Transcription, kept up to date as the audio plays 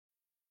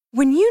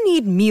When you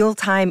need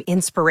mealtime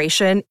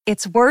inspiration,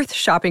 it's worth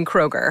shopping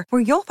Kroger,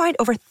 where you'll find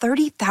over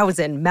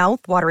 30,000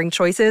 mouth-watering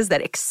choices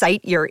that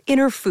excite your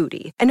inner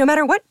foodie. And no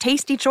matter what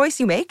tasty choice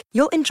you make,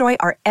 you'll enjoy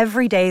our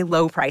everyday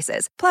low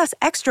prices, plus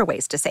extra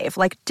ways to save,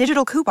 like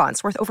digital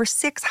coupons worth over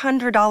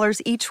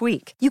 $600 each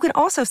week. You can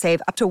also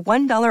save up to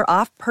 $1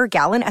 off per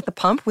gallon at the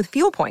pump with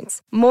fuel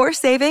points. More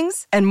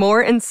savings and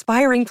more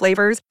inspiring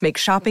flavors make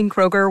shopping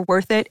Kroger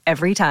worth it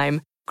every time.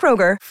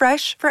 Kroger,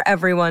 fresh for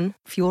everyone.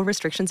 Fuel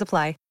restrictions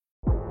apply.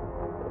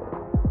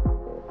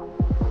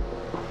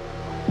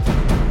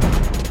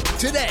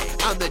 Today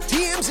on the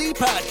TMZ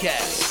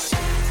Podcast.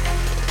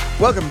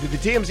 Welcome to the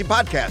TMZ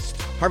Podcast.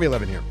 Harvey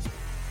Levin here.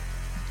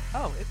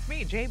 Oh, it's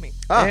me, Jamie.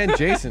 And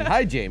Jason.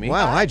 Hi, Jamie.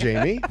 Wow, hi,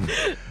 Jamie.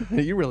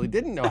 You really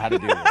didn't know how to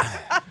do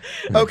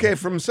this. Okay,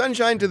 from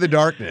sunshine to the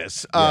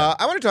darkness. I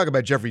want to talk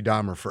about Jeffrey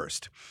Dahmer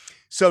first.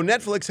 So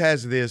Netflix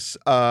has this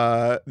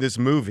this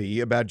movie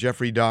about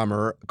Jeffrey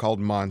Dahmer called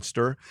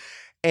Monster.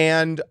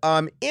 And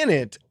in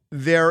it,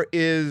 there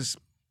is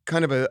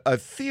kind of a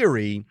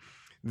theory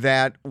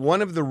that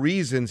one of the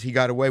reasons he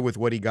got away with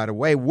what he got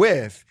away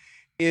with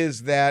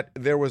is that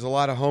there was a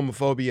lot of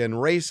homophobia and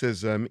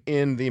racism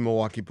in the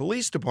Milwaukee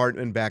Police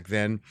Department back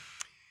then,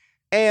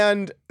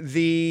 and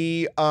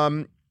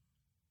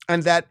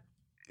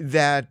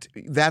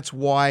that's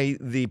why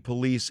the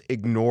police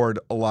ignored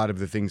a lot of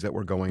the things that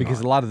were going on.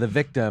 Because a lot of the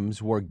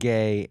victims were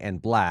gay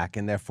and black,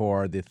 and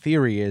therefore the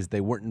theory is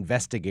they weren't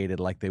investigated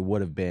like they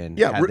would have been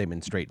had they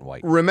been straight and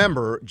white.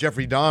 Remember,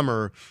 Jeffrey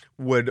Dahmer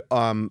would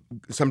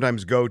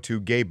sometimes go to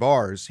gay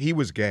bars. He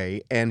was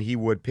gay, and he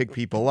would pick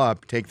people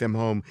up, take them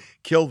home,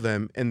 kill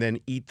them, and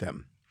then eat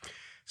them.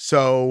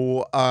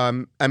 So,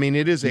 I mean,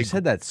 it is You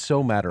said that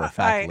so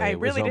matter-of-factly. I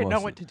really didn't know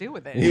what to do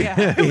with it.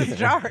 Yeah, it was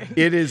jarring.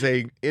 It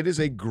is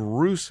a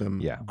gruesome,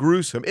 Yeah.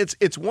 gruesome.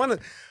 It's one of,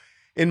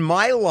 in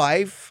my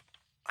life,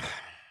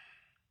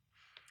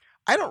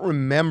 I don't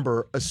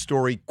remember a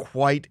story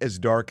quite as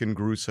dark and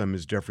gruesome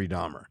as Jeffrey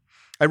Dahmer.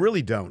 I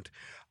really don't.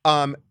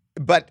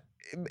 But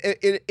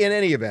in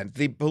any event,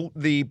 the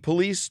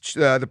police,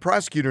 the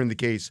prosecutor in the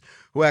case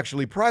who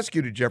actually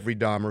prosecuted Jeffrey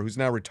Dahmer, who's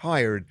now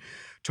retired,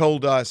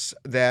 told us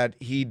that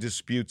he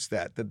disputes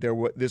that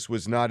this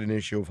was not an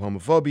issue of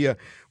homophobia,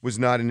 was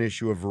not an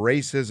issue of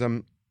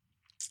racism.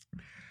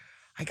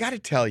 I got to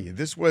tell you,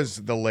 this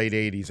was the late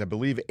 80s, I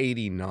believe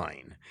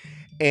 89.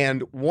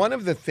 And one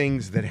of the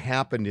things that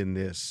happened in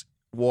this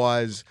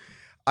was,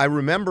 I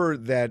remember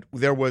that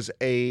there was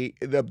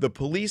the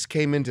police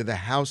came into the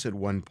house at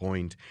one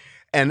point,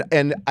 and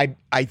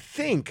I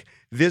think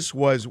this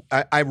was,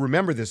 I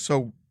remember this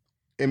so,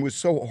 it was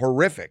so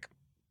horrific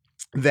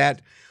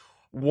that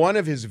one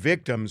of his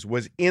victims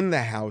was in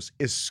the house,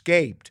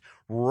 escaped,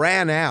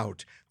 ran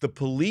out. The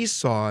police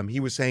saw him.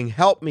 He was saying,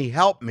 "Help me,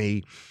 help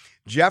me."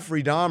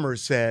 Jeffrey Dahmer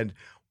said,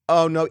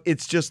 "Oh no,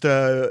 it's just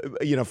a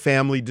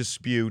family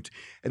dispute."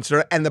 And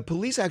the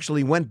police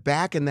actually went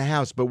back in the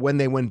house. But when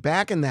they went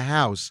back in the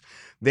house,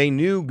 they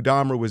knew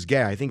Dahmer was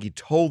gay. I think he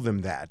told them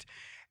that.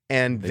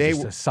 And they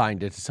just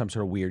assigned it to some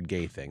sort of weird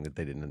gay thing that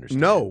they didn't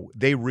understand. No,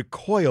 they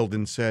recoiled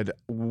and said,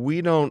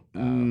 "We don't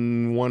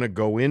want to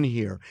go in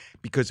here,"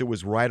 because it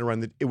was right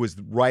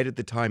at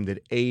the time that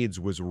AIDS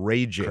was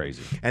raging.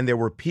 Crazy. And there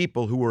were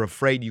people who were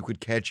afraid you could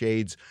catch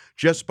AIDS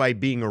just by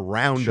being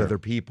around other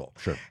people.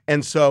 Sure.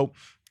 And so,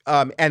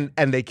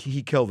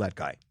 he killed that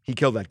guy. He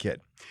killed that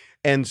kid.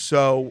 And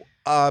so,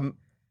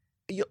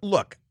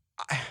 look.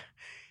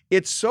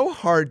 It's so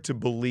hard to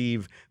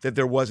believe that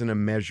there wasn't a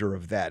measure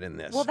of that in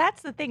this. Well,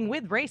 that's the thing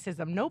with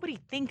racism. Nobody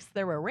thinks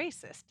they're a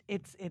racist.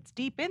 It's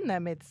deep in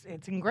them. It's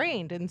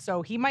ingrained. And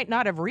so he might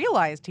not have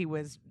realized he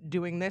was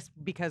doing this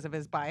because of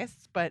his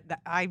bias, but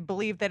I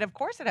believe that, of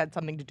course, it had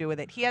something to do with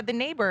it. He had the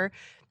neighbor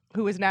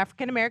who was an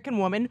African-American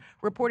woman,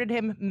 reported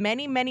him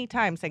many, many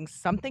times saying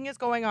something is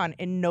going on,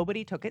 and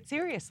nobody took it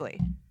seriously.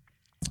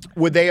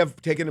 Would they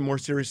have taken it more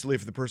seriously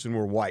if the person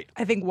were white?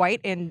 I think white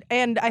and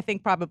I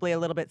think probably a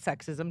little bit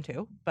sexism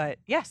too. But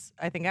yes,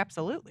 I think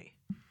absolutely.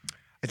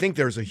 I think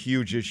there's a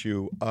huge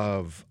issue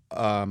of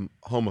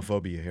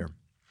homophobia here.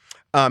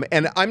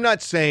 And I'm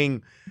not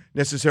saying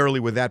necessarily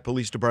with that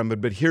police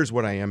department, but here's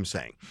what I am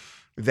saying.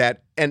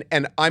 That and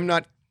I'm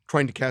not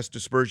trying to cast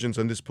aspersions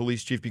on this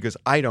police chief because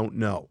I don't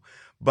know.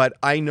 But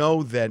I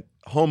know that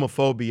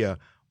homophobia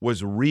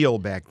was real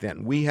back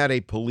then. We had a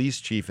police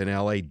chief in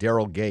L.A.,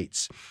 Daryl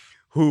Gates,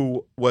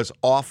 who was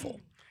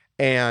awful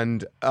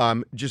and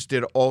just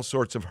did all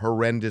sorts of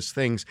horrendous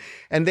things.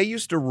 And they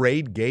used to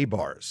raid gay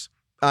bars.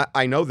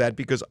 I know that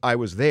because I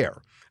was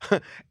there.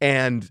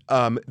 And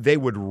they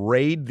would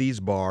raid these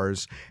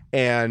bars,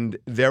 and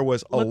there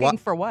was a lot. Looking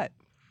for what?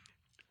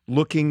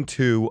 Looking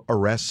to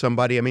arrest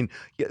somebody. I mean,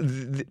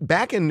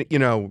 back in, the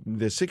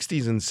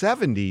 60s and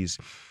 70s,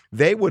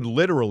 they would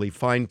literally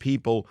find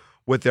people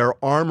with their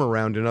arm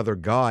around another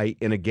guy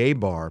in a gay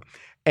bar,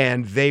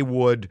 and they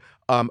would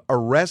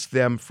arrest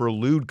them for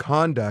lewd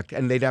conduct,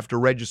 and they'd have to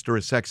register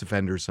as sex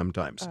offenders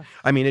sometimes.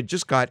 I mean, it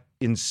just got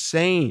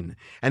insane.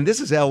 And this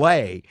is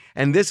L.A.,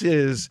 and this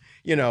is,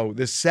 the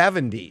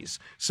 70s.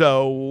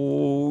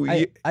 So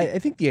I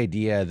think the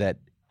idea that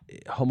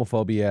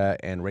homophobia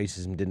and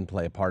racism didn't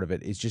play a part of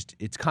it.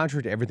 It's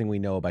contrary to everything we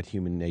know about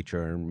human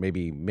nature, and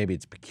maybe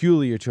it's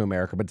peculiar to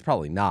America, but it's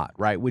probably not,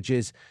 right? Which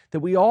is that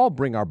we all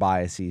bring our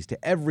biases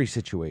to every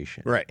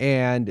situation. Right.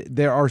 And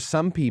there are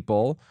some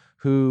people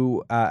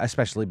who,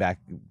 especially back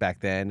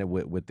then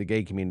with the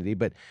gay community,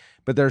 but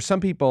there are some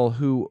people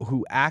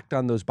who act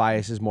on those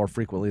biases more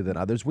frequently than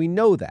others. We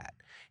know that.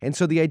 And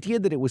so the idea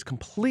that it was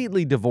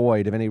completely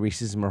devoid of any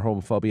racism or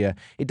homophobia,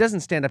 it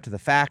doesn't stand up to the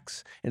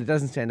facts, and it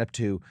doesn't stand up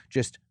to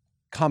just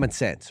common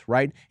sense,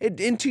 right?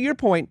 And to your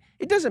point,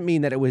 it doesn't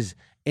mean that it was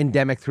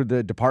endemic through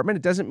the department.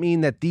 It doesn't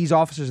mean that these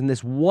officers in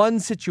this one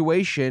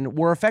situation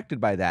were affected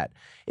by that.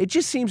 It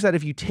just seems that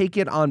if you take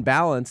it on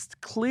balance,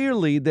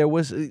 clearly there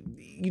was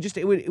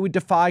it would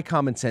defy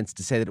common sense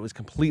to say that it was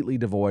completely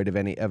devoid of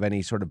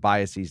any sort of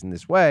biases in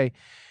this way.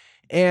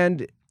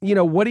 And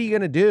what are you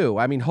going to do?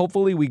 I mean,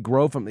 hopefully we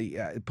grow from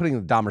putting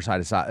the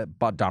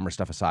Dahmer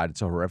stuff aside. It's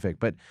so horrific,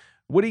 but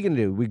what are you going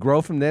to do? We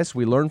grow from this.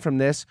 We learn from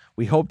this.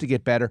 We hope to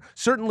get better.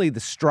 Certainly, the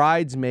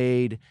strides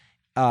made,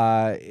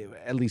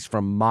 at least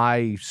from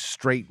my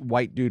straight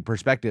white dude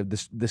perspective,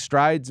 the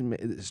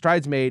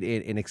strides made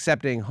in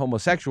accepting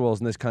homosexuals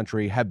in this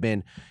country have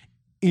been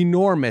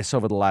enormous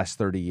over the last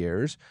 30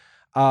 years.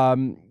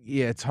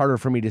 It's harder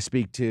for me to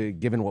speak to,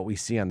 given what we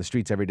see on the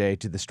streets every day,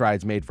 to the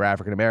strides made for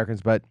African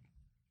Americans, but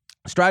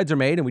strides are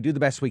made, and we do the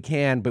best we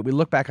can. But we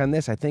look back on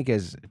this, I think,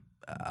 as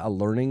a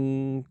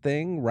learning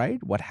thing,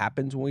 right? What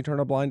happens when we turn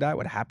a blind eye?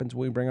 What happens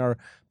when we bring our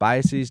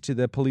biases to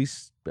the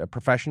police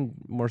profession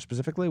more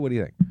specifically? What do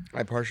you think?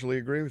 I partially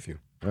agree with you.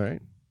 All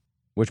right.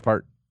 Which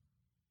part?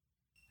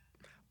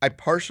 I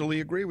partially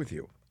agree with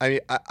you.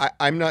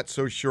 I'm not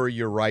so sure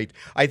you're right.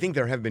 I think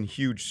there have been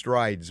huge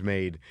strides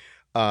made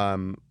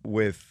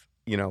with,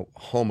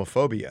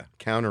 homophobia,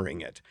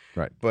 countering it.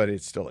 Right. But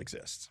it still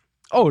exists.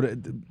 Oh,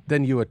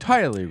 then you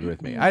entirely agree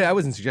with me. I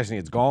wasn't suggesting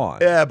it's gone.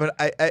 Yeah, but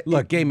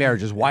Look, gay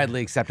marriage is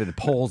widely accepted. It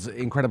polls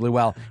incredibly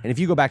well. And if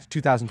you go back to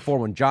 2004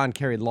 when John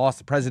Kerry lost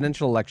the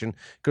presidential election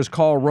because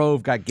Karl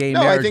Rove got gay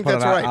marriage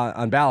put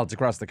on ballots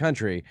across the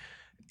country,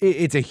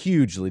 it's a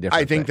hugely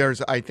different thing.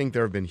 I think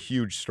there have been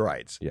huge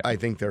strides. Yeah. I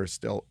think there's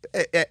still...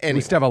 Anyway.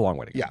 We still have a long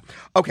way to go. Yeah.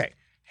 Okay.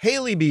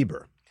 Hailey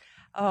Bieber.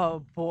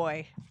 Oh,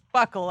 boy.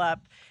 Buckle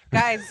up.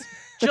 Guys,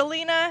 the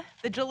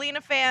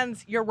Jelena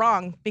fans, you're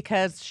wrong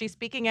because she's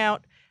speaking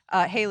out.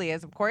 Hailey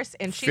is, of course,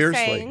 and she's Fiercely.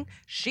 saying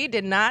she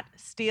did not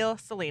steal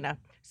Selena.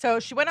 So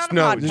she went on a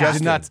podcast. podcast. She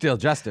did not steal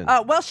Justin.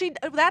 Well,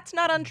 that's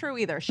not untrue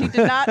either. She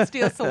did not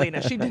steal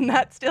Selena. She did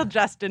not steal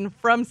Justin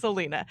from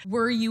Selena.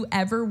 Were you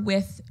ever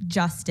with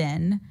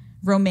Justin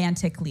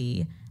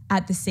romantically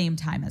at the same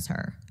time as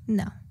her?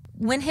 No.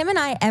 When him and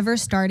I ever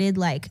started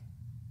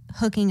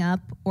hooking up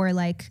or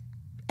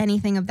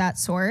anything of that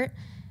sort,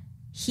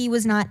 he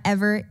was not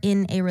ever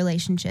in a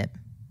relationship,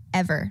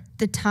 ever.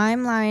 The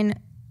timeline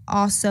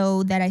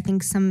also that I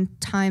think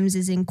sometimes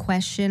is in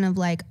question of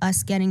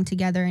us getting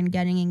together and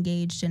getting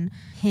engaged and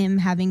him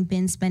having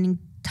been spending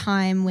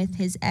time with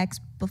his ex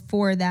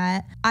before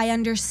that. I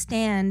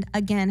understand,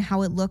 again,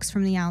 how it looks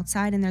from the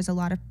outside and there's a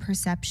lot of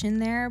perception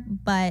there,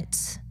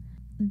 but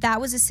that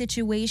was a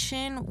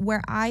situation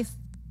where I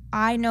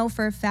know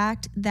for a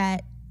fact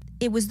that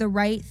it was the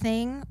right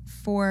thing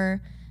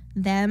for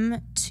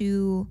them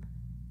to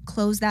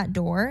close that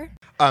door.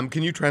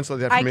 Can you translate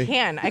that for me?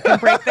 I can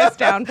break this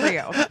down for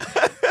you.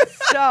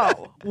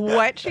 So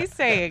what she's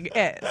saying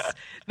is,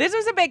 this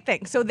was a big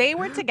thing. So they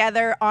were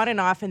together on and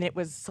off, and it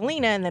was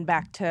Selena, and then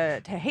back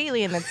to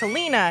Hailey, and then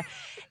Selena.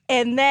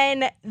 And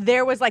then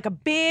there was a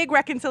big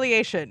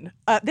reconciliation.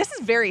 This is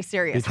very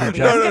serious,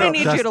 Harvey. I'm going to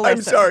need you to listen.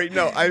 I'm sorry.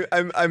 No,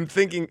 I'm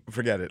thinking,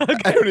 forget it. Okay.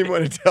 I don't even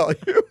want to tell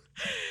you.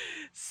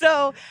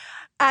 So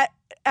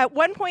at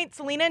one point,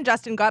 Selena and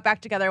Justin got back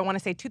together, I want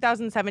to say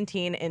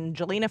 2017, and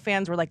Jelena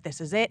fans were like,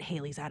 this is it.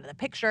 Hailey's out of the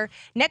picture.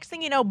 Next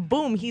thing you know,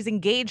 boom, he's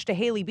engaged to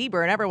Hailey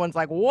Bieber, and everyone's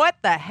like, what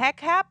the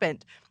heck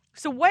happened?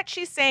 So what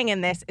she's saying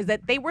in this is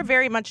that they were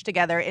very much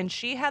together, and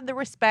she had the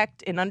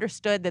respect and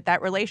understood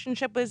that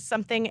relationship was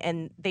something,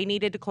 and they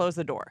needed to close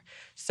the door.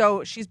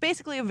 So she's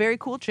basically a very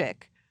cool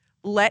chick.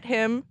 Let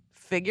him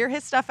figure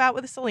his stuff out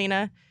with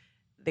Selena.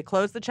 They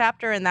closed the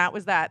chapter, and that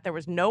was that. There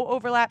was no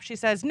overlap, she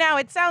says. Now,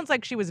 it sounds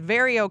like she was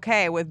very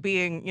okay with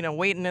being,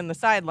 waiting in the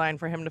sideline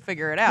for him to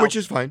figure it out. Which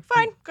is fine.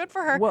 Fine. Good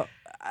for her. Well,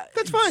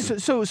 that's fine.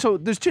 So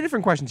there's two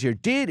different questions here.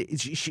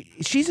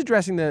 She's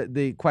addressing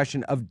the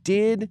question of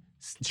did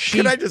she...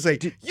 Can I just say,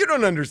 you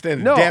don't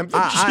understand no, the damn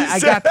thing she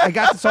said. I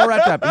got this all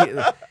wrapped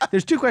up.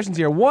 There's two questions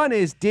here. One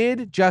is,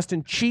 did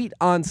Justin cheat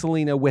on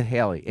Selena with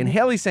Hailey? And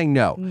Hailey's saying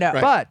no. No.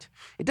 Right. But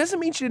it doesn't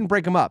mean she didn't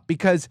break them up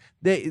because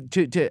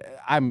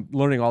I'm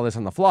learning all this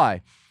on the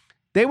fly.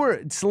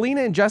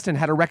 Selena and Justin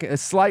had a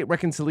slight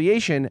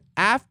reconciliation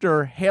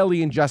after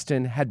Hailey and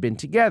Justin had been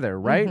together,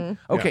 right?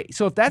 Mm-hmm. Okay, yeah.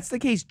 So if that's the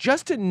case,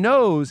 Justin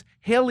knows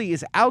Hailey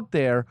is out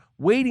there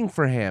waiting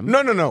for him.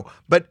 No.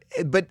 But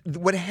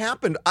what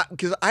happened,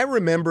 because I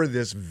remember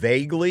this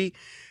vaguely,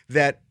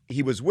 that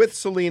he was with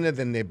Selena,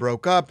 then they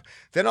broke up.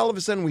 Then all of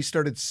a sudden we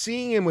started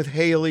seeing him with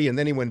Haley, and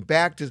then he went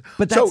back to.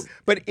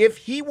 But if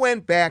he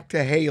went back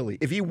to Haley,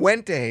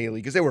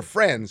 because they were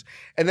friends,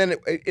 and then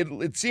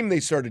it seemed they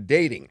started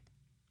dating,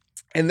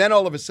 and then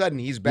all of a sudden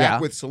he's back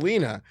with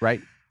Selena,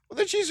 right? Well,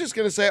 then she's just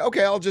going to say,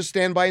 okay, I'll just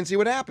stand by and see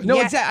what happens. No,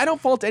 exactly. I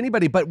don't fault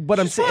anybody, but what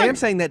I'm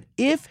saying that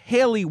if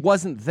Haley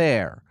wasn't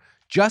there,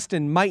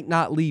 Justin might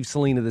not leave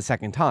Selena the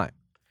second time.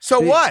 So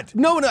what?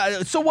 No.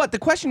 So what? The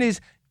question is,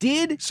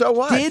 did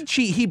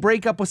he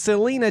break up with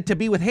Selena to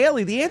be with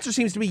Haley? The answer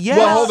seems to be yes.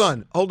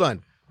 Well, hold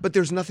on. But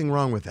there's nothing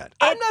wrong with that.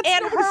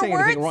 And her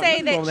words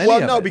say that.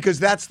 Well, no, because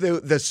that's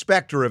the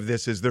specter of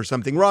this. Is there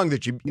something wrong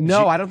that you?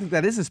 No, I don't think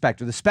that is the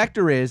specter. The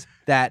specter is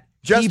that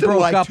Justin he broke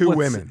liked up two with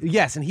women.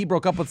 Yes, and he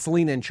broke up with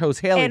Selena and chose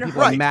Haley. And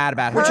people are mad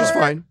about which is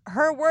fine.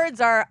 Her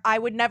words are, "I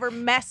would never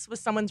mess with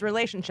someone's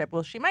relationship."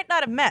 Well, she might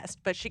not have messed,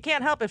 but she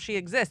can't help if she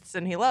exists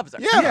and he loves her.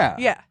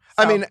 Yeah. So,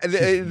 I mean,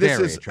 this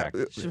very is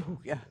attractive.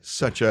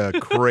 such a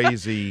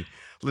crazy.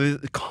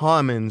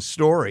 Common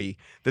story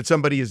that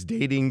somebody is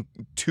dating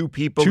two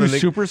people. Two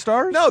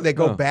superstars? No, they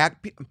go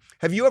back.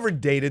 Have you ever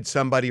dated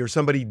somebody or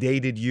somebody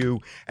dated you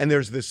and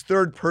there's this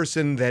third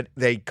person that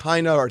they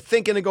kind of are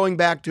thinking of going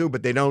back to,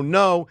 but they don't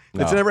know?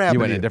 That's never happened. You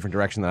went to in a different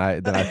direction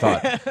than I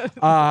thought.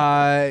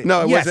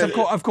 No, yes, wasn't.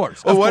 Of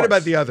course. Well, of what course.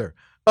 about the other?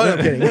 Oh, no, I'm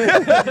kidding.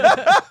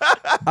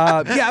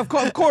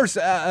 Of course,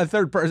 a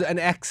third person, an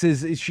ex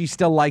she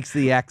still likes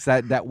the ex.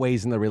 That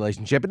weighs in the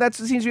relationship, and that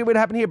seems to be what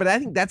happened here. But I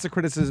think that's a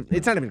criticism.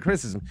 It's not even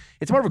criticism.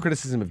 It's more of a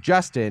criticism of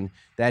Justin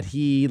that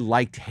he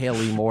liked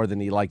Haley more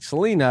than he liked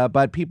Selena.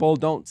 But people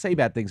don't say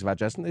bad things about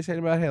Justin; they say it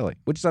about Haley,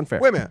 which is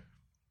unfair. Wait a minute.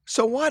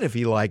 So what if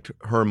he liked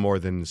her more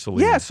than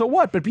Selena? Yeah. So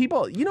what? But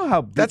people, you know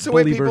how that's the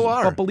way people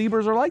are. But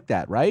believers are like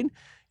that, right?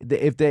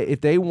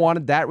 If they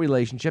wanted that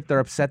relationship, they're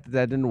upset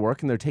that didn't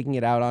work, and they're taking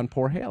it out on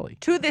poor Haley.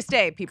 To this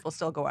day, people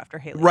still go after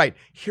Haley. Right.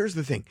 Here's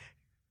the thing.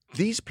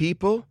 These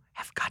people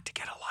have got to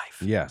get a life.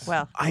 Yes.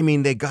 Well, I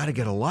mean, they got to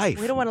get a life.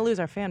 we don't want to lose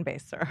our fan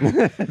base, sir.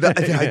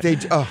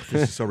 This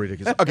is so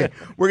ridiculous. Okay,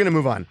 we're going to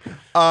move on.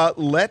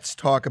 Let's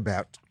talk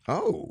about,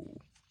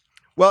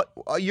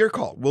 your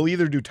call. We'll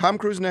either do Tom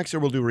Cruise next or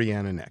we'll do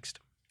Rihanna next.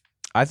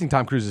 I think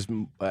Tom Cruise is.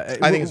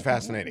 I think it's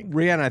fascinating.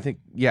 Rihanna, I think,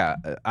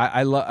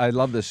 I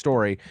love this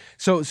story.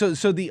 So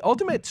the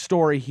ultimate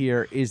story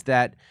here is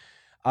that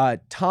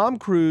Tom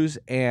Cruise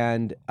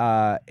and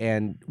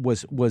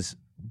was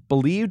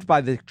believed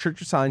by the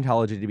Church of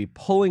Scientology to be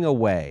pulling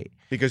away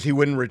because he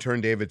wouldn't return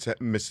David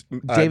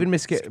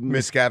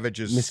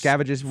Miscavige's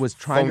Miscavige was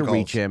trying to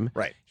reach him.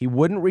 Right. He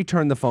wouldn't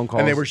return the phone calls.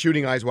 And they were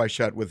shooting Eyes Wide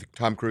Shut with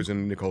Tom Cruise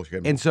and Nicole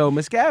Kidman. And so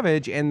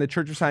Miscavige and the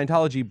Church of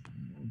Scientology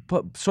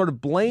sort of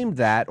blamed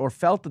that or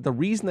felt that the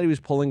reason that he was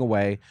pulling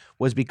away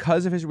was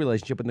because of his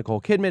relationship with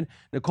Nicole Kidman.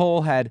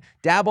 Nicole had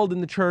dabbled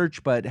in the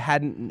church but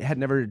had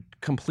never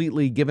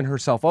completely given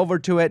herself over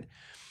to it.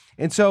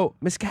 And so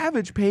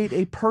Miscavige paid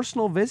a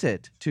personal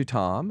visit to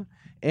Tom.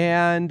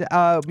 And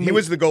he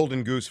was the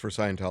golden goose for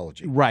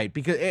Scientology, right?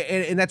 Because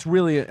and that's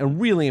really a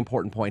really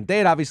important point. They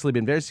had obviously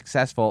been very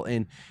successful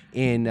in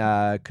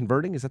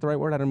converting. Is that the right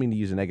word? I don't mean to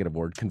use a negative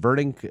word.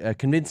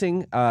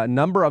 Convincing a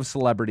number of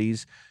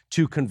celebrities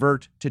to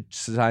convert to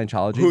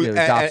Scientology, to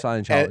adopt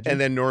Scientology,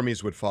 and then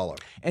normies would follow.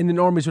 And the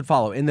normies would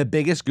follow. And the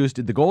biggest goose,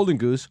 the golden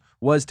goose,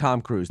 was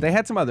Tom Cruise. They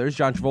had some others,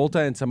 John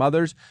Travolta and some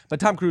others, but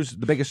Tom Cruise,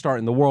 the biggest star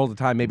in the world at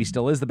the time, maybe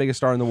still is the biggest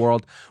star in the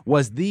world,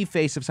 was the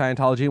face of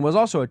Scientology and was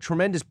also a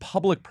tremendous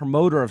public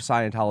promoter of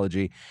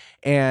Scientology.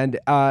 And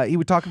he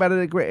would talk about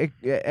it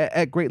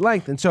at great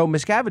length. And so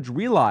Miscavige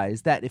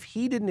realized that if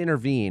he didn't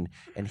intervene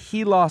and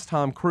he lost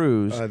Tom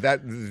Cruise,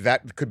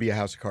 that could be a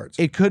house of cards.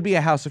 It could be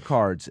a house of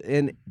cards.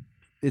 And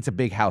it's a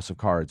big house of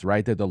cards,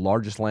 right? They're the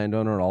largest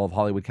landowner in all of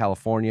Hollywood,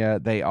 California.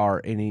 They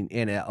are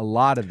in a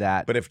lot of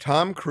that. But if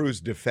Tom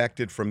Cruise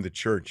defected from the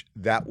church,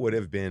 that would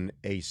have been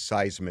a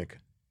seismic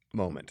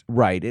moment.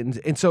 Right.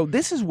 And so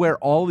this is where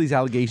all these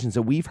allegations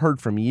that we've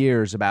heard from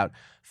years about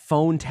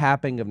phone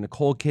tapping of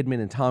Nicole Kidman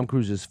and Tom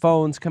Cruise's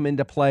phones come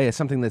into play as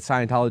something that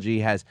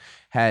Scientology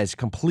has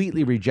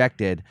completely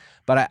rejected.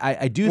 But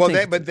I do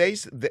think...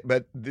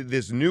 But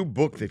this new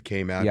book that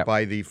came out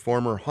by the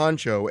former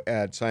honcho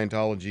at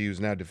Scientology who's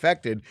now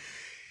defected,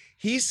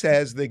 he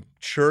says the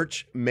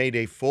church made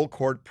a full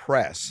court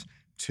press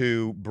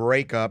to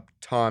break up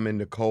Tom and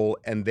Nicole,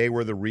 and they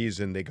were the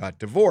reason they got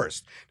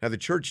divorced. Now, the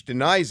church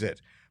denies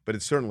it, but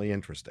it's certainly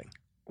interesting.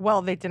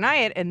 Well, they deny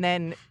it, and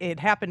then it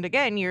happened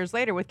again years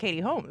later with Katie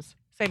Holmes.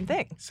 Same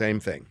thing.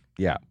 Same thing.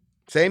 Yeah.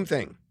 Same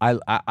thing.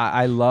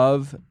 I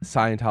love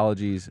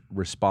Scientology's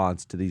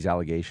response to these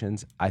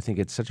allegations. I think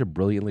it's such a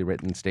brilliantly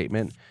written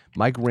statement.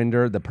 Mike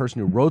Rinder, the person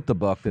who wrote the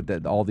book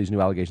that all these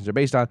new allegations are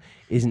based on,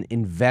 is an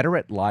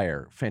inveterate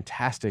liar.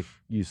 Fantastic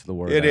use of the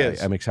word. It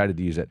is. I'm excited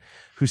to use it.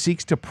 Who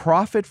seeks to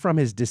profit from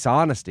his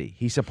dishonesty.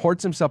 He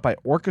supports himself by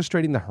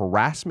orchestrating the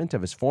harassment of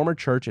his former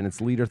church and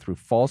its leader through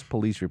false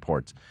police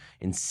reports,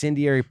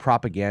 incendiary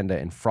propaganda,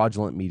 and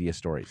fraudulent media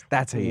stories.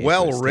 That's a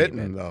well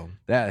written, though.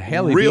 That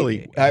Haley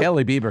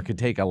Bieber could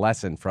take a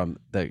lesson from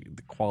the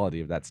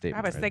quality of that I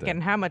statement. was right thinking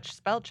there. how much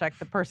spell check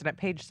the person at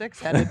page 6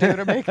 had to do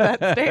to make that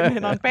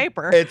statement on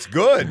paper. It's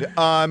good.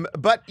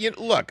 But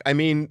look, I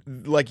mean,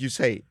 like you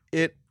say,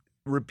 it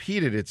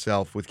repeated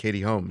itself with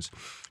Katie Holmes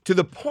to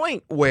the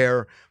point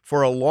where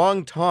for a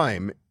long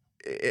time,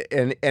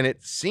 and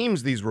it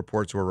seems these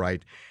reports were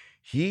right,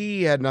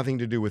 he had nothing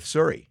to do with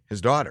Suri, his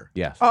daughter.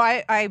 Yes. Oh,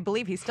 I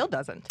believe he still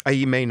doesn't.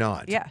 He may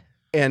not. Yeah.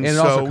 And And it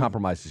so, also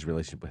compromised his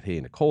relationship with he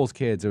and Nicole's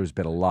kids. There's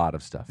been a lot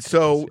of stuff.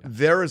 So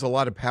there is a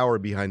lot of power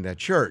behind that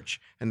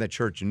church, and that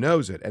church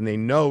knows it, and they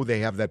know they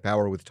have that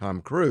power with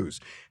Tom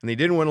Cruise, and they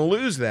didn't want to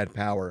lose that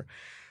power.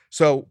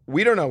 So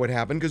we don't know what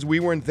happened because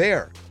we weren't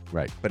there,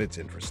 Right. but it's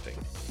interesting.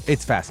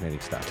 It's fascinating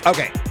stuff.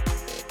 Okay.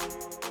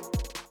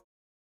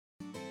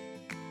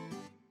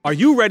 Are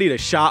you ready to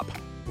shop?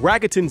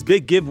 Rakuten's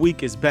Big Give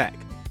Week is back.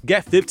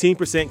 Get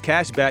 15%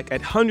 cash back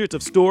at hundreds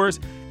of stores,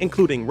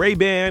 including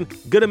Ray-Ban,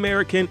 Good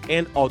American,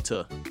 and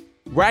Ulta.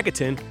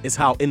 Rakuten is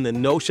how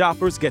in-the-know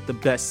shoppers get the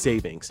best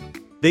savings.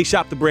 They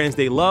shop the brands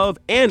they love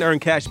and earn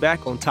cash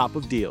back on top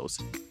of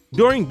deals.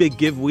 During Big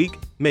Give Week,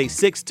 May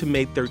 6th to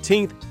May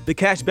 13th, the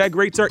cashback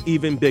rates are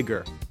even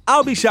bigger.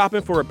 I'll be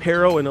shopping for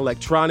apparel and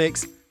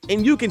electronics,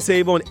 and you can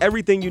save on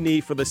everything you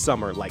need for the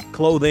summer, like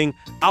clothing,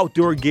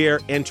 outdoor gear,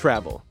 and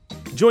travel.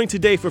 Join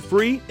today for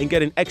free and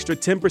get an extra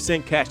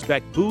 10%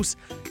 cashback boost.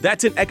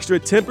 That's an extra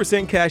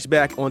 10%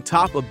 cashback on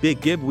top of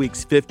Big Give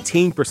Week's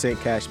 15%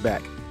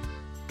 cashback.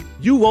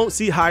 You won't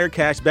see higher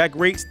cashback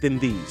rates than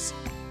these.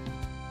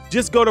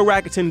 Just go to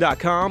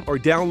Rakuten.com or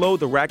download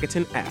the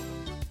Rakuten app.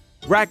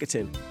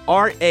 Rakuten,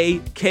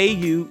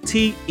 Rakuten.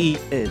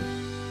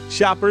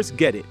 Shoppers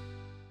get it.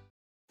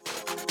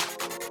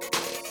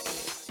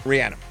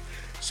 Rihanna.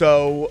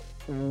 So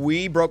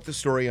we broke the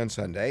story on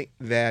Sunday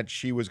that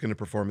she was going to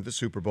perform at the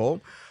Super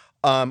Bowl.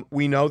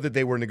 We know that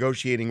they were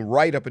negotiating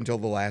right up until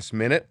the last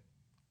minute,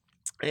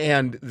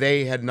 and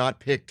they had not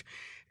picked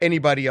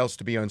anybody else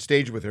to be on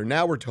stage with her.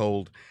 Now we're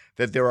told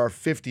that there are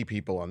 50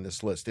 people on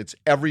this list. It's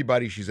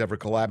everybody she's ever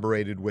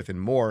collaborated with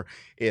and more.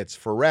 It's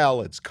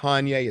Pharrell, it's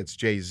Kanye, it's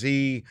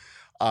Jay-Z,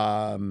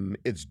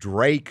 it's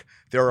Drake.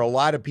 There are a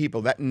lot of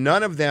people that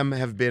none of them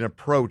have been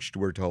approached,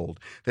 we're told,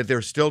 that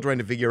they're still trying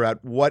to figure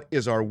out what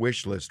is our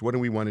wish list, what do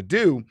we want to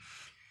do?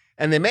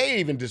 And they may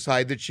even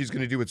decide that she's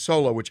going to do it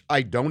solo, which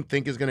I don't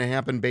think is going to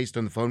happen based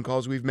on the phone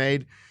calls we've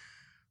made.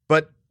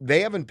 But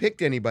they haven't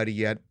picked anybody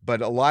yet,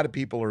 but a lot of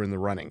people are in the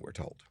running, we're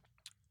told.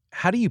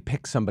 How do you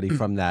pick somebody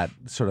from that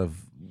sort of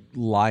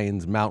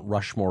Lions Mount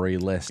Rushmore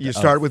list? You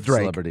start of with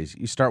Drake. Celebrities.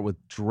 You start with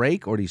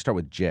Drake, or do you start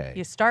with Jay?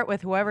 You start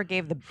with whoever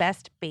gave the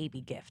best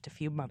baby gift a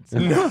few months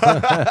ago.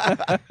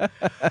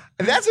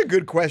 And that's a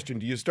good question.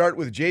 Do you start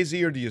with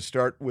Jay-Z or do you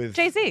start with...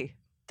 Jay-Z.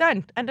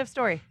 Done. End of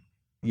story.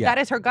 Yeah.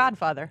 That is her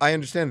godfather. I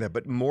understand that,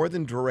 but more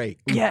than Drake.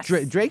 Yes.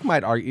 Drake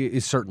might argue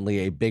is certainly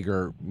a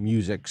bigger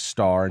music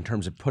star in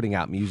terms of putting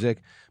out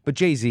music, but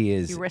Jay-Z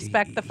is. You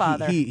respect the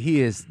father.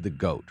 He is the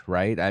GOAT,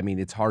 right? I mean,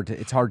 it's hard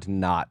to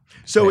not.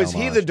 So pay is he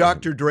homage the to him.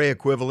 Dr. Dre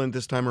equivalent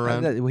this time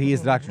around? He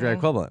is the Dr. Dre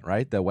equivalent,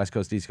 right? The West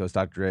Coast, East Coast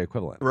Dr. Dre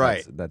equivalent.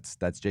 Right.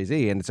 That's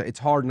Jay-Z, and it's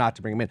hard not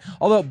to bring him in.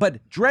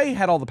 But Dre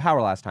had all the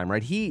power last time,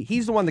 right?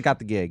 He's the one that got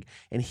the gig,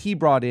 and he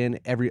brought in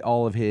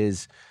all of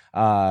his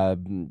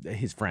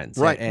friends,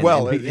 Right.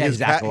 His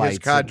acolytes,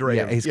 cadre.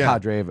 his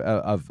cadre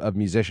of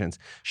musicians.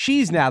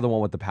 She's now the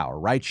one with the power,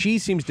 right? She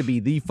seems to be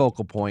the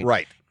focal point,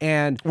 Right.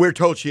 And we're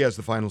told she has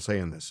the final say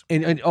in this.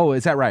 and oh,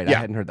 is that right? Yeah.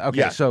 I hadn't heard that. Okay,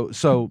 Yeah.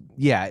 so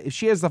yeah, if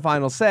she has the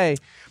final say,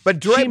 But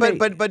Dre, she may-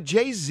 but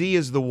Jay-Z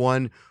is the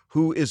one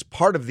who is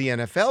part of the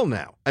NFL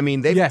now. I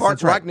mean, they've Yes,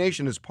 that's right. Rock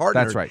Nation is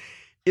partnered. That's right.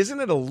 Isn't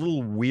it a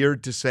little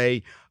weird to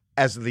say,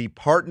 as the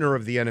partner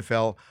of the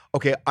NFL,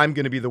 okay, I'm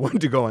going to be the one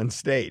to go on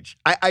stage?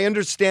 I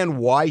understand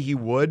why he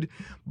would,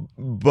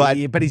 but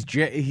he's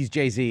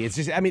Jay-Z. It's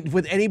just, I mean,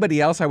 with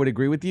anybody else, I would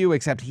agree with you,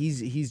 except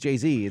he's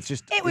Jay-Z. It's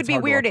just It would it's be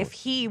hard to weird work if with.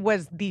 he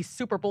was the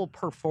Super Bowl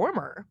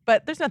performer,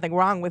 but there's nothing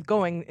wrong with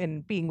going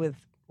and being with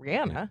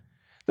Rihanna.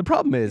 The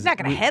problem is, He's not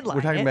gonna headline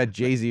we're talking it. about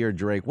Jay-Z or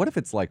Drake. What if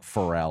it's like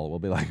Pharrell? We'll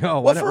be like,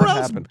 oh, well, what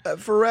happened?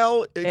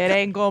 Pharrell. It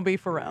ain't gonna be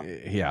Pharrell.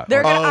 Yeah.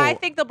 They're gonna. I Oh.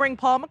 think they'll bring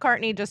Paul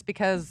McCartney just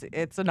because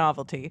it's a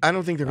novelty. I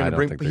don't think they're going I to don't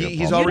bring. think they're gonna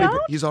He's pull him. already You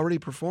don't? he's already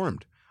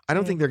performed. I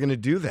don't think they're going to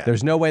do that.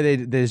 There's no way they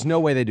do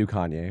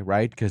Kanye,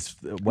 right? Because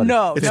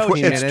No, it's, no, tw-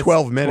 you it's can't.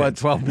 12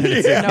 minutes. 12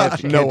 minutes. Yeah. You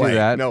can't No do way.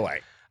 that. No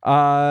way.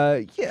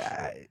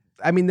 Yeah.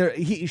 I mean,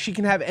 she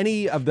can have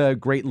any of the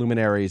great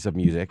luminaries of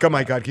music. Oh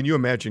my God, can you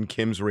imagine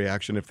Kim's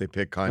reaction if they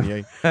pick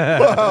Kanye?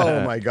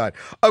 Oh my God.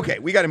 Okay,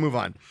 we got to move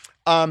on.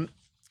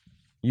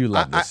 You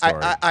love this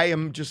story. I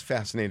am just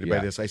fascinated by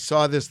Yeah. this. I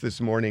saw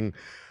this morning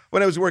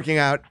when I was working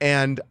out,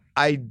 and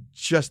I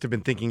just have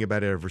been thinking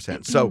about it ever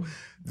since. So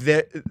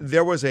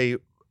there was a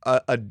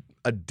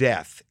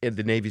death in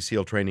the Navy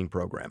SEAL training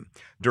program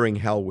during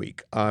Hell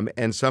Week,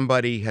 and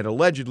somebody had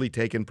allegedly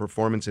taken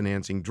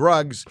performance-enhancing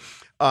drugs.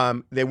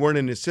 They weren't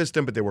in his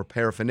system, but there were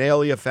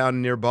paraphernalia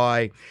found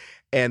nearby,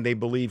 and they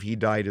believe he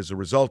died as a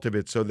result of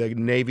it. So the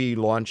Navy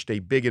launched a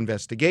big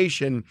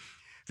investigation.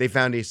 They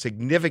found a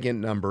significant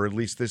number, at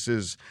least this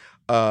is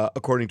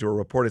according to a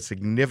report, a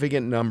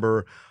significant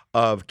number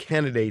of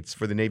candidates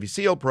for the Navy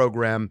SEAL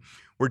program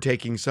were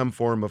taking some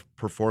form of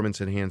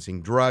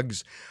performance-enhancing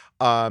drugs.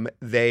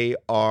 They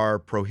are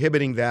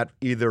prohibiting that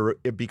either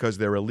because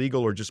they're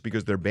illegal or just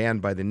because they're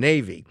banned by the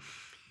Navy.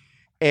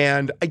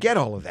 And I get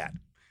all of that.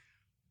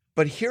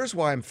 But here's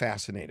why I'm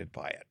fascinated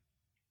by it.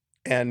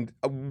 And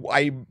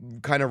I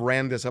kind of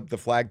ran this up the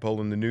flagpole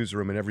in the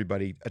newsroom and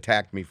everybody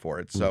attacked me for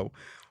it. So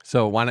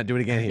why not do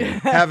it again here?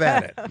 have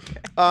at it.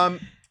 Okay.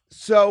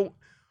 So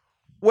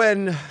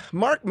when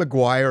Mark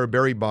McGuire or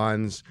Barry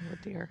Bonds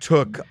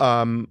took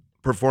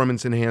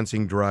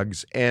performance-enhancing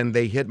drugs and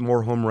they hit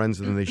more home runs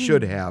than they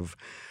should have,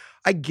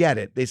 I get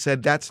it. They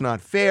said that's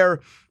not fair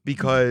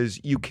because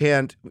you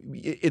can't,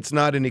 it's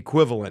not an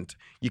equivalent.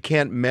 You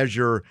can't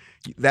measure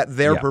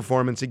their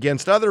performance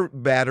against other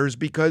batters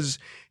because,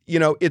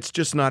 it's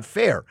just not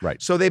fair.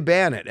 Right. So they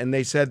ban it. And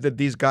they said that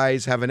these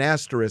guys have an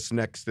asterisk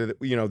next to,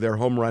 their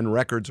home run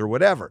records or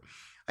whatever.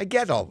 I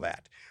get all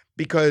that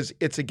because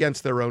it's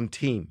against their own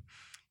team.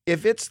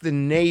 If it's the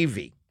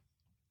Navy,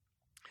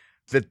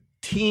 the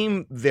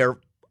team they're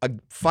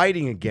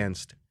fighting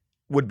against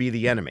would be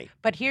the enemy.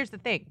 But here's the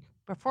thing.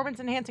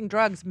 Performance-enhancing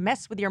drugs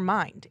mess with your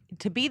mind.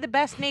 To be the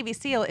best Navy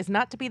SEAL is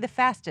not to be the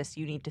fastest.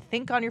 You need to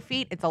think on your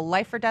feet. It's a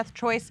life or death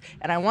choice,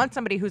 and I want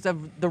somebody who's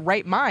of the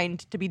right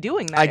mind to be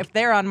doing that if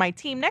they're on my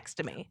team next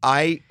to me.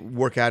 I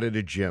work out at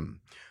a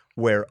gym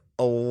where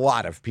a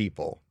lot of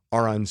people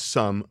are on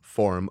some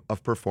form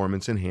of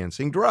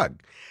performance-enhancing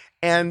drug.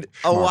 And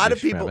a lot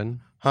of people...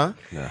 Huh?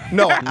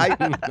 No, I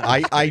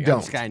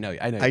don't. I know.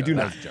 I do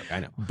not. That's a joke. I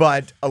know.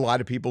 But a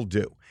lot of people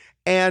do.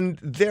 And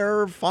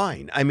they're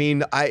fine. I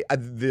mean,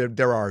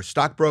 there are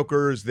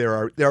stockbrokers. There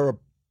are.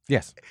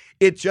 Yes.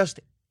 It's just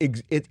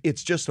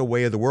a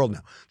way of the world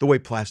now. The way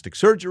plastic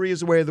surgery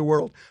is a way of the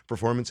world.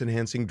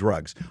 Performance-enhancing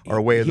drugs are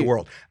a way of the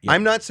world. Yeah.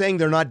 I'm not saying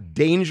they're not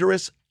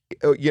dangerous,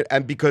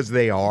 because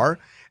they are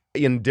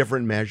in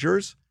different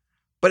measures,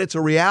 but it's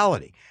a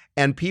reality.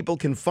 And people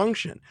can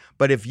function.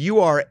 But if you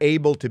are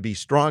able to be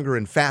stronger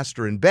and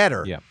faster and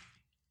better,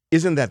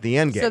 isn't that the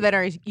end game? So then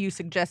are you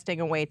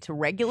suggesting a way to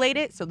regulate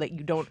it so that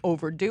you don't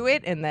overdo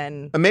it and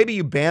then... Maybe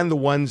you ban the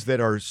ones that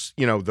are,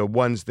 the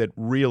ones that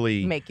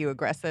really... make you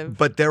aggressive.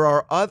 But there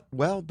are other...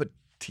 Well, but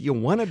do you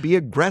want to be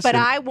aggressive? But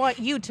I want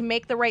you to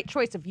make the right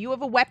choice. If you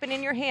have a weapon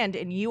in your hand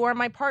and you are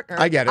my partner,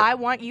 I get it. I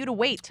want you to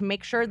wait to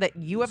make sure that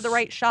you have the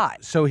right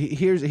shot. So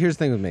here's the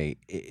thing with me,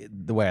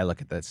 the way I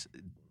look at this.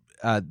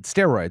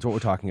 Steroids, what we're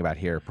talking about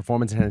here,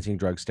 performance-enhancing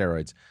drugs,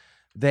 steroids,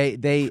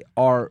 they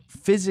are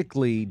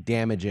physically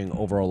damaging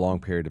over a long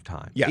period of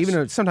time. Yes. Even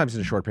though sometimes in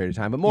a short period of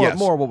time, but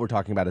more what we're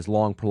talking about is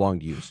long,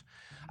 prolonged use.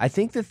 I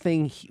think the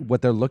thing,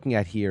 what they're looking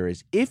at here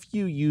is if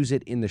you use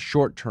it in the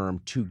short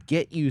term to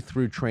get you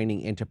through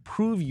training and to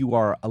prove you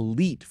are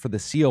elite for the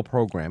SEAL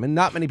program, and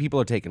not many people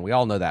are taken. We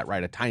all know that,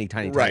 right? A tiny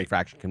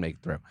fraction can make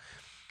it through.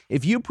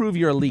 If you prove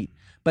you're elite,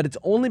 but it's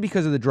only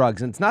because of the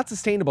drugs, and it's not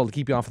sustainable to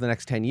keep you on for the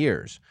next 10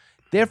 years,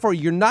 therefore,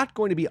 you're not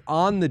going to be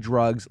on the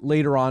drugs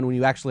later on when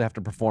you actually have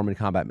to perform in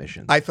combat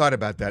missions. I thought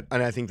about that,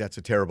 and I think that's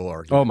a terrible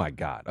argument. Oh, my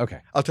God. Okay.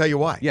 I'll tell you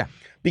why. Yeah.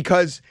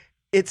 Because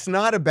it's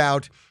not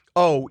about,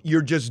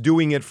 you're just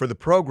doing it for the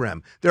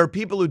program. There are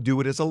people who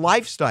do it as a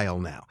lifestyle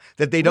now,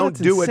 that they don't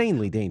do it. It's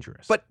insanely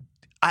dangerous. But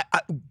I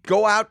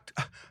go out.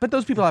 But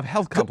those people have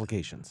health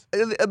complications.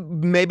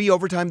 Maybe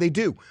over time they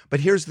do. But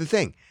here's the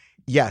thing.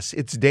 Yes,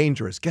 it's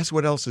dangerous. Guess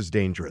what else is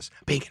dangerous?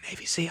 Being a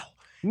Navy SEAL.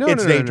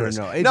 It's dangerous.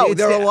 No,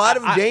 there are a lot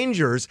of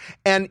dangers,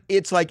 and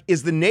it's like,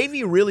 is the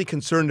Navy really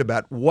concerned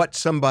about what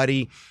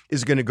somebody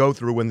is going to go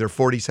through when they're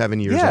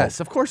 47 years old? Yes,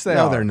 of course they are.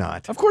 No, they're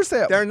not. Of course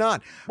they are. They're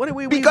not.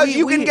 Because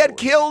you can get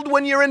killed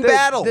when you're in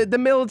battle. The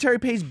military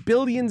pays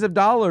billions of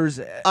dollars.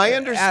 I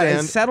understand.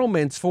 As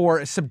settlements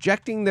for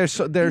subjecting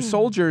their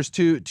soldiers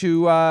to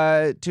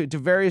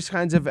various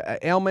kinds of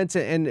ailments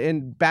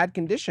and bad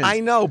conditions.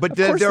 I know, but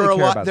there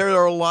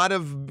are a lot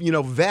of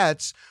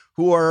vets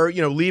who are,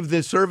 leave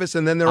the service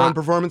and then they're on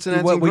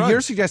performance-enhancing drugs. What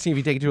you're suggesting, if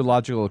you take it to a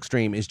logical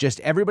extreme, is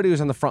just everybody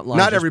who's on the front line.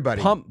 Not everybody.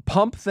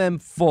 Pump them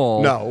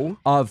full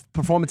of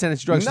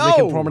performance-enhancing drugs so they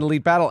can perform an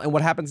elite battle. And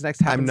what happens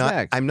next happens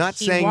next. I'm not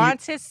saying... He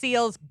wants his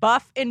SEALs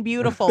buff and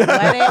beautiful.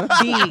 Let it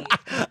be.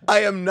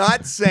 I am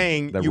not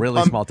saying... They're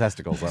really small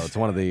testicles, though. It's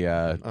one of the...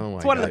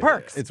 it's one of the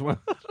perks. It's one.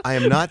 I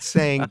am not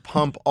saying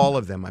pump all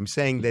of them. I'm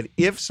saying that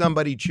if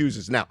somebody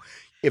chooses... Now,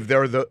 if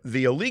they're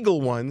the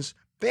illegal ones...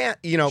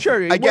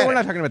 Sure. I get we're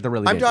not talking about the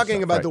really. I'm talking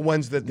stuff, about right. the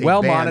ones that they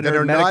well ban that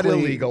are not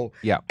medically, illegal.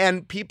 Yeah.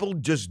 And people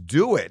just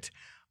do it.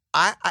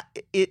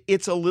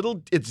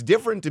 It's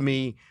different to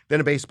me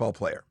than a baseball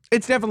player.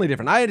 It's definitely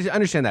different. I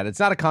understand that. It's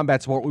not a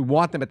combat sport. We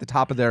want them at the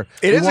top of their...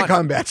 It is a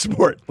combat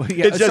sport.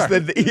 It's just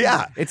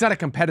that, It's not a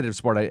competitive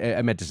sport,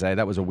 I meant to say.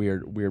 That was a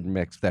weird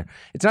mix there.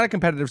 It's not a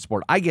competitive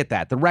sport. I get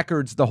that. The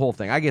records, the whole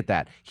thing. I get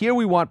that. Here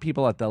we want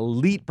people at the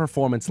elite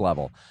performance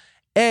level.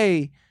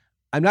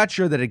 I'm not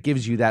sure that it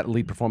gives you that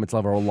elite performance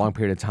level over a long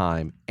period of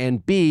time.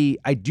 And B,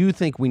 I do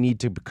think we need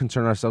to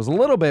concern ourselves a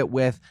little bit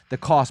with the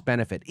cost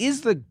benefit.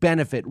 Is the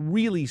benefit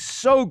really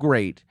so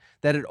great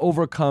that it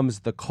overcomes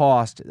the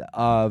cost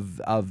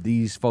of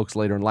these folks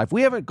later in life.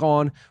 We haven't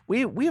gone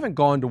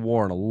to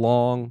war in a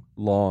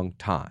long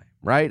time.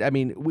 Right? I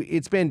mean,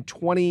 it's been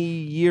 20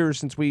 years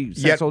since we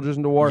sent soldiers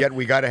into war. Yet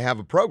we got to have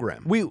a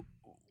program. We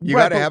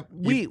have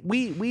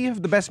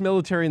the best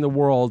military in the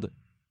world,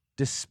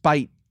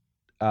 despite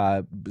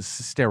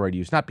steroid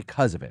use, not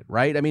because of it.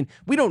 Right? I mean,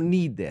 we don't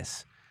need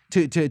this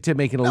to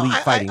make an elite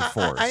fighting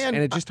force, and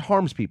it just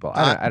harms people.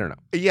 I don't know.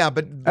 Yeah,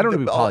 but I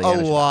don't know.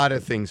 A lot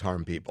of things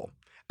harm people.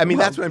 I mean,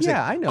 that's what I'm saying.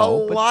 Yeah, I know.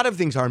 A lot of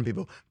things harm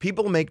people.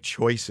 People make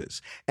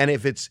choices, and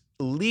if it's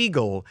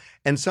legal,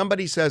 and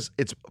somebody says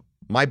it's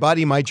my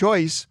body, my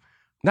choice.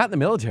 Not in the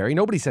military.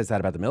 Nobody says that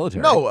about the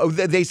military. No,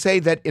 they say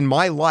that in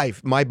my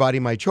life, my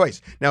body, my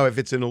choice. Now, if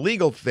it's an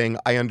illegal thing,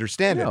 I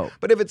understand it.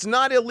 But if it's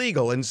not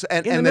illegal, and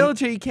in the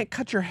military, you can't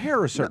cut your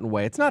hair a certain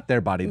way. It's not their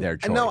body, their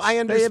choice. No, I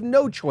understand. They have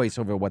no choice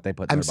over what they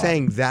put in their body. I'm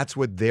saying that's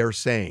what they're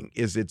saying,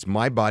 is it's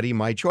my body,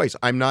 my choice.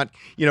 I'm not,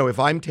 if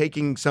I'm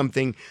taking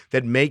something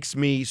that makes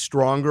me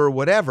stronger or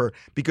whatever,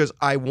 because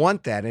I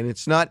want that, and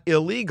it's not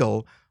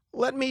illegal,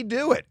 let me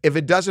do it if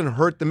it doesn't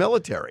hurt the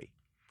military.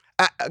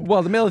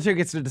 Well, the military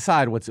gets to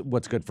decide what's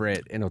good for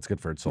it and what's good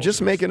for its soldiers.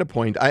 Just making a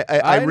point.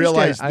 I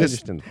realize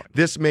this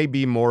this may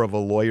be more of a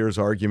lawyer's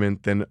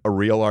argument than a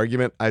real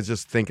argument. I was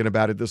just thinking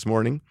about it this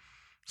morning.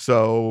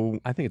 So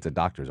I think it's a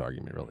doctor's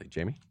argument, really,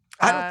 Jamie.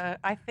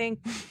 I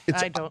think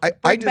I don't. I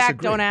Bring back,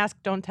 disagree. don't ask,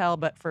 don't tell,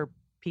 but for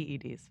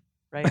PEDs,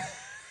 right?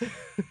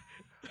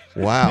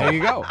 Wow. There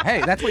you go.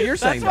 Hey, that's what you're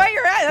saying. That's what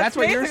you're at. That's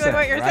what you're basically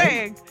what you're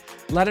saying.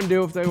 Let them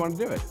do if they want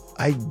to do it.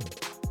 I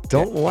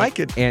don't like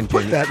it and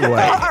put Jamie. that way.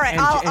 All right,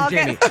 I'll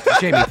Jamie, get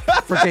Jamie,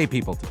 for gay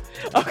people too.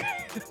 Okay.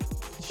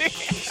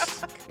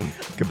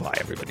 Goodbye,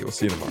 everybody. We'll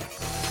see you tomorrow.